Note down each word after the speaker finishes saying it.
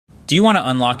Do you want to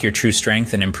unlock your true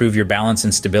strength and improve your balance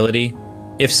and stability?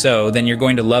 If so, then you're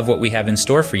going to love what we have in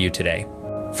store for you today.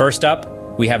 First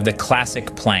up, we have the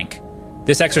classic plank.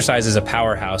 This exercise is a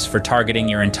powerhouse for targeting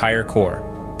your entire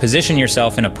core. Position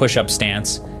yourself in a push-up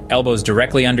stance, elbows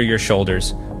directly under your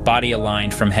shoulders, body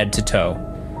aligned from head to toe.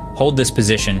 Hold this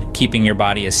position, keeping your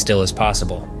body as still as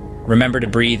possible. Remember to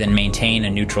breathe and maintain a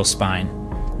neutral spine.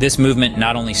 This movement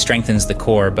not only strengthens the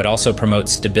core, but also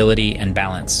promotes stability and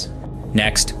balance.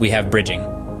 Next, we have bridging.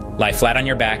 Lie flat on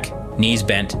your back, knees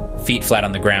bent, feet flat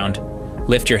on the ground.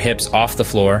 Lift your hips off the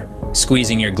floor,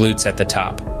 squeezing your glutes at the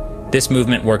top. This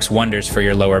movement works wonders for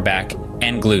your lower back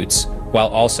and glutes, while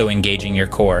also engaging your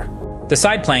core. The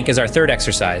side plank is our third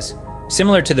exercise,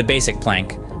 similar to the basic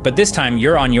plank, but this time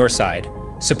you're on your side,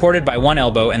 supported by one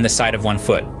elbow and the side of one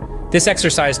foot. This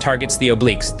exercise targets the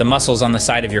obliques, the muscles on the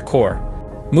side of your core.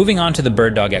 Moving on to the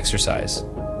bird dog exercise.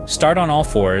 Start on all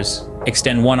fours,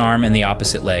 extend one arm and the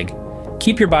opposite leg.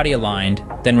 Keep your body aligned,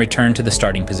 then return to the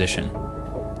starting position.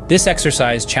 This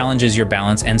exercise challenges your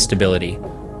balance and stability,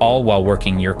 all while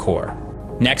working your core.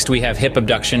 Next, we have hip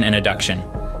abduction and adduction.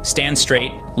 Stand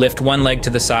straight, lift one leg to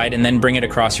the side, and then bring it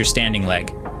across your standing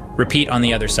leg. Repeat on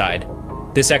the other side.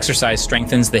 This exercise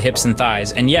strengthens the hips and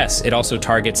thighs, and yes, it also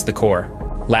targets the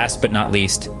core. Last but not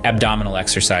least, abdominal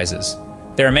exercises.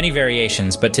 There are many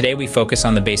variations, but today we focus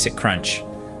on the basic crunch.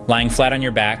 Lying flat on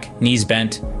your back, knees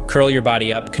bent, curl your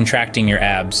body up, contracting your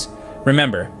abs.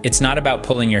 Remember, it's not about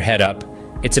pulling your head up,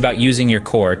 it's about using your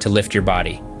core to lift your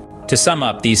body. To sum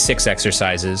up these 6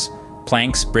 exercises,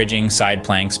 planks, bridging, side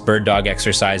planks, bird dog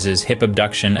exercises, hip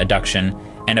abduction, adduction,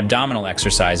 and abdominal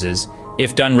exercises,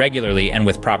 if done regularly and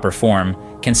with proper form,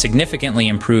 can significantly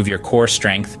improve your core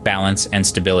strength, balance, and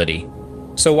stability.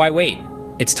 So why wait?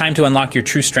 It's time to unlock your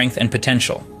true strength and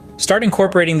potential. Start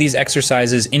incorporating these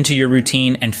exercises into your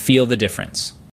routine and feel the difference.